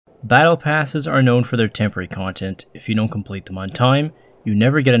Battle passes are known for their temporary content. If you don't complete them on time, you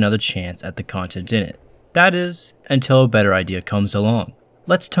never get another chance at the content in it. That is, until a better idea comes along.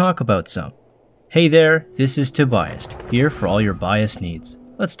 Let's talk about some. Hey there, this is Tobiased, here for all your bias needs.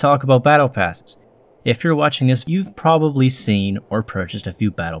 Let's talk about battle passes. If you're watching this, you've probably seen or purchased a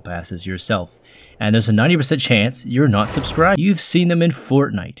few battle passes yourself, and there's a 90% chance you're not subscribed. You've seen them in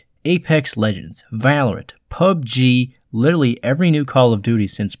Fortnite, Apex Legends, Valorant, PUBG, literally every new Call of Duty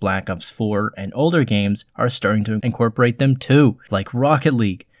since Black Ops 4, and older games are starting to incorporate them too, like Rocket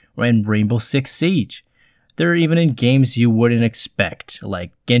League and Rainbow Six Siege. They're even in games you wouldn't expect,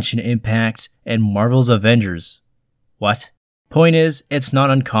 like Genshin Impact and Marvel's Avengers. What? Point is, it's not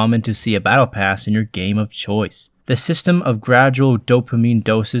uncommon to see a battle pass in your game of choice. The system of gradual dopamine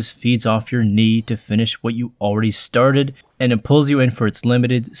doses feeds off your need to finish what you already started, and it pulls you in for its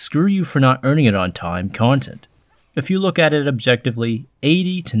limited, screw you for not earning it on time content. If you look at it objectively,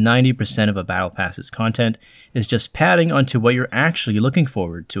 80 to 90% of a battle pass's content is just padding onto what you're actually looking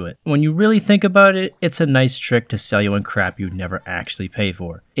forward to it. When you really think about it, it's a nice trick to sell you on crap you'd never actually pay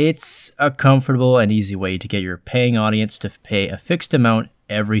for. It's a comfortable and easy way to get your paying audience to pay a fixed amount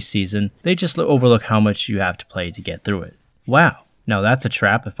every season. They just overlook how much you have to play to get through it. Wow, now that's a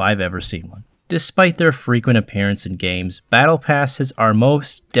trap if I've ever seen one. Despite their frequent appearance in games, battle passes are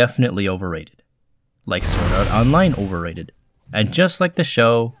most definitely overrated. Like Sword Art Online overrated. And just like the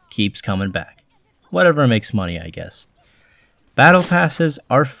show, keeps coming back. Whatever makes money, I guess. Battle passes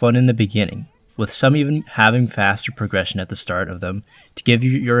are fun in the beginning, with some even having faster progression at the start of them to give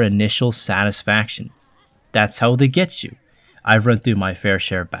you your initial satisfaction. That's how they get you. I've run through my fair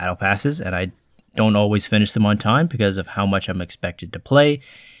share of battle passes, and I don't always finish them on time because of how much I'm expected to play,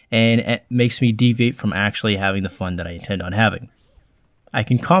 and it makes me deviate from actually having the fun that I intend on having. I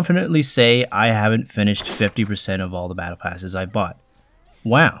can confidently say I haven't finished 50% of all the battle passes I bought.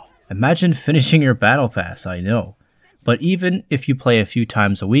 Wow, imagine finishing your battle pass, I know. But even if you play a few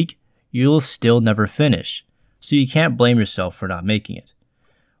times a week, you'll still never finish, so you can't blame yourself for not making it.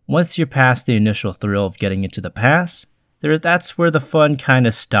 Once you're past the initial thrill of getting into the pass, that's where the fun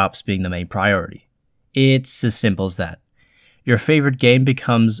kinda stops being the main priority. It's as simple as that. Your favorite game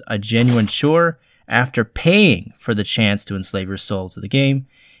becomes a genuine chore after paying for the chance to enslave your soul to the game,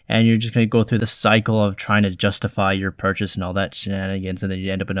 and you're just going to go through the cycle of trying to justify your purchase and all that shenanigans, and then you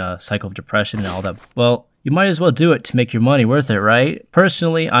end up in a cycle of depression and all that. Well, you might as well do it to make your money worth it, right?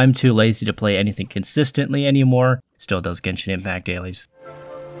 Personally, I'm too lazy to play anything consistently anymore. Still does Genshin Impact dailies.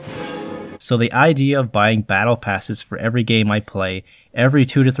 So the idea of buying battle passes for every game I play every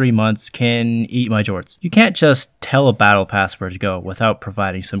 2 to 3 months can eat my jorts. You can't just tell a battle pass where to go without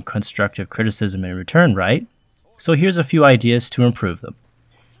providing some constructive criticism in return, right? So here's a few ideas to improve them.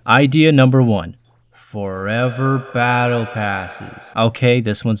 Idea number 1. Forever battle passes. Okay,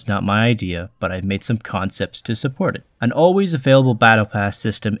 this one's not my idea, but I've made some concepts to support it. An always available battle pass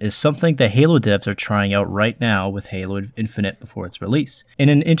system is something the Halo devs are trying out right now with Halo Infinite before its release. In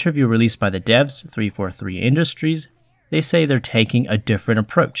an interview released by the devs, 343 Industries, they say they're taking a different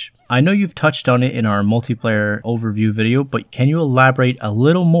approach. I know you've touched on it in our multiplayer overview video, but can you elaborate a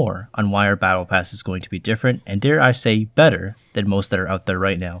little more on why our battle pass is going to be different, and dare I say better, than most that are out there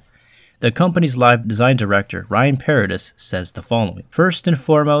right now? The company's live design director, Ryan Paradis, says the following. First and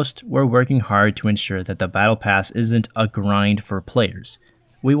foremost, we're working hard to ensure that the Battle Pass isn't a grind for players.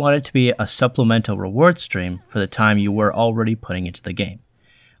 We want it to be a supplemental reward stream for the time you were already putting into the game.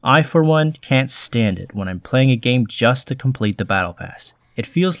 I, for one, can't stand it when I'm playing a game just to complete the Battle Pass. It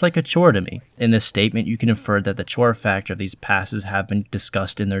feels like a chore to me. In this statement, you can infer that the chore factor of these passes have been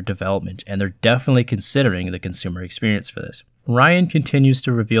discussed in their development, and they're definitely considering the consumer experience for this. Ryan continues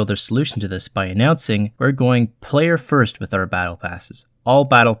to reveal their solution to this by announcing, we're going player first with our battle passes. All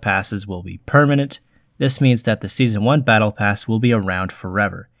battle passes will be permanent. This means that the Season 1 battle pass will be around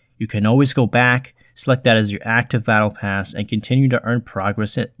forever. You can always go back, select that as your active battle pass, and continue to earn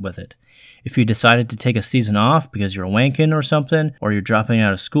progress with it. If you decided to take a season off because you're wanking or something, or you're dropping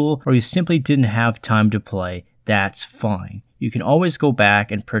out of school, or you simply didn't have time to play, that's fine. You can always go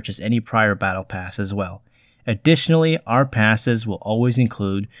back and purchase any prior battle pass as well. Additionally, our passes will always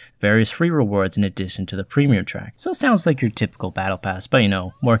include various free rewards in addition to the premium track. So it sounds like your typical battle pass, but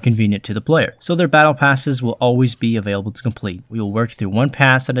more convenient to the player. So their battle passes will always be available to complete. We will work through one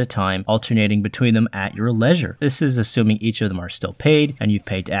pass at a time, alternating between them at your leisure. This is assuming each of them are still paid and you've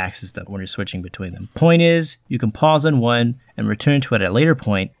paid to access them when you're switching between them. Point is, you can pause on one and return to it at a later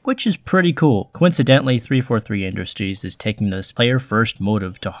point, which is pretty cool. Coincidentally, 343 Industries is taking this player-first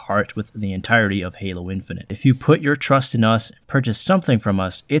motive to heart with the entirety of Halo Infinite. If you put your trust in us and purchase something from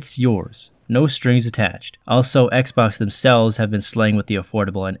us, it's yours. no strings attached. Also, Xbox themselves have been slaying with the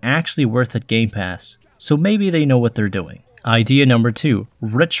affordable and actually worth it Game Pass, so maybe they know what they're doing. Idea number 2,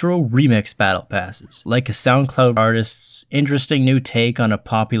 retro remix battle passes. Like a SoundCloud artist's interesting new take on a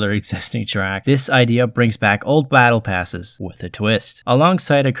popular existing track, this idea brings back old battle passes with a twist.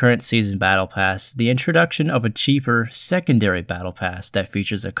 Alongside a current season battle pass, the introduction of a cheaper secondary battle pass that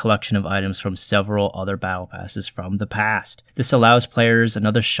features a collection of items from several other battle passes from the past. This allows players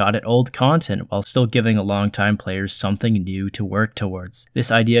another shot at old content while still giving longtime players something new to work towards.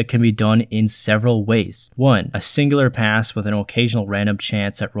 This idea can be done in several ways. 1. A singular pass with an occasional random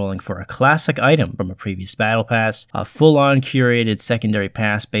chance at rolling for a classic item from a previous battle pass, a full-on curated secondary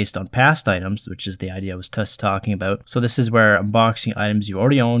pass based on past items, which is the idea I was just talking about. So this is where unboxing items you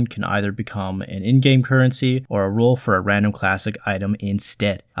already own can either become an in-game currency or a roll for a random classic item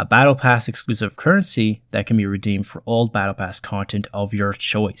instead. A battle pass exclusive currency that can be redeemed for old battle pass content of your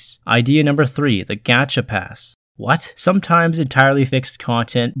choice. Idea number 3, the gacha pass. What? Sometimes entirely fixed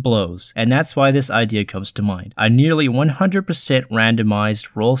content blows, and that's why this idea comes to mind. A nearly 100% randomized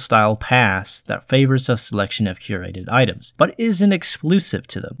roll-style pass that favors a selection of curated items, but isn't exclusive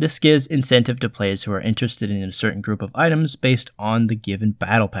to them. This gives incentive to players who are interested in a certain group of items based on the given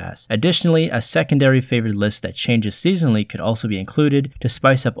battle pass. Additionally, a secondary favored list that changes seasonally could also be included to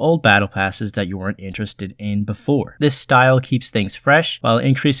spice up old battle passes that you weren't interested in before. This style keeps things fresh while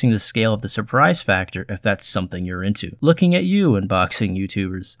increasing the scale of the surprise factor if that's something you're into. Looking at you, unboxing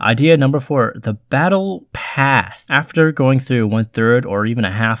YouTubers. Idea number 4, the battle path. After going through 1/3 or even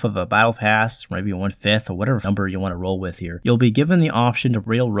a half of a battle pass, maybe 1/5 or whatever number you want to roll with here, you'll be given the option to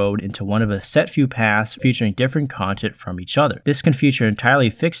railroad into one of a set few paths featuring different content from each other. This can feature entirely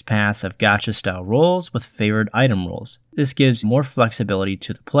fixed paths of gacha style rolls with favored item rolls. This gives more flexibility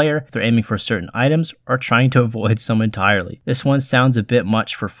to the player if they're aiming for certain items or trying to avoid some entirely. This one sounds a bit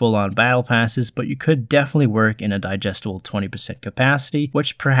much for full-on battle passes, but you could definitely work in a digestible 20% capacity,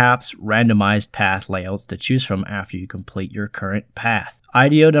 which perhaps randomized path layouts to choose from after you complete your current path.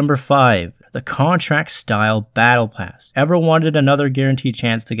 Idea number 5, the contract style battle pass. Ever wanted another guaranteed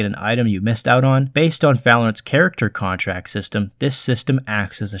chance to get an item you missed out on? Based on Valorant's character contract system, this system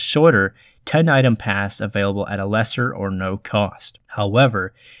acts as a shorter 10-item pass available at a lesser or no cost.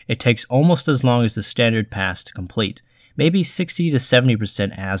 However, it takes almost as long as the standard pass to complete, maybe 60 to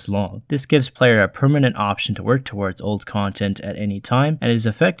 70% as long. This gives player a permanent option to work towards old content at any time and is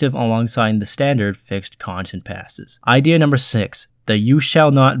effective alongside the standard fixed content passes. Idea number 6, the You Shall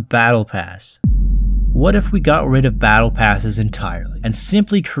Not Battle Pass. What if we got rid of battle passes entirely and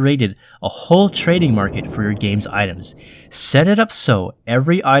simply created a whole trading market for your game's items? Set it up so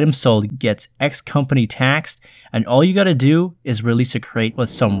every item sold gets X company taxed, and all you gotta do is release a crate with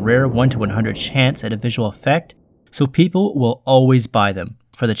some rare 1 to 100 chance at a visual effect, so people will always buy them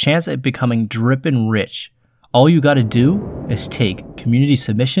for the chance at becoming drippin' rich. All you gotta do is take community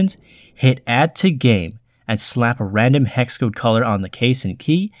submissions, hit add to game, and slap a random hex code color on the case and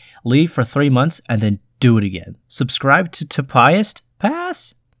key, leave for 3 months, and then do it again. Subscribe to Tobiased?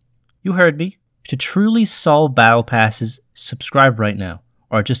 Pass? You heard me. To truly solve battle passes, subscribe right now,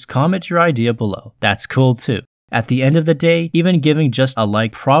 or just comment your idea below. That's cool too. At the end of the day, even giving just a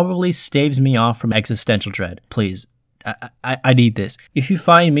like probably staves me off from existential dread. Please, I need this. If you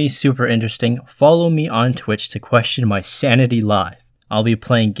find me super interesting, follow me on Twitch to question my sanity live. I'll be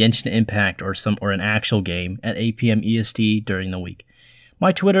playing Genshin Impact or an actual game at 8 PM EST during the week.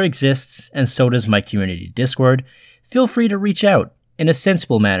 My Twitter exists, and so does my community Discord. Feel free to reach out. In a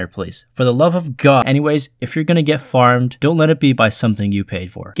sensible manner, please. For the love of God. Anyways, if you're gonna get farmed, don't let it be by something you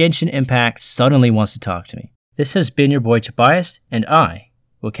paid for. Genshin Impact suddenly wants to talk to me. This has been your boy Tobiased, and I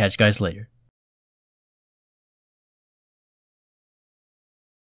will catch you guys later.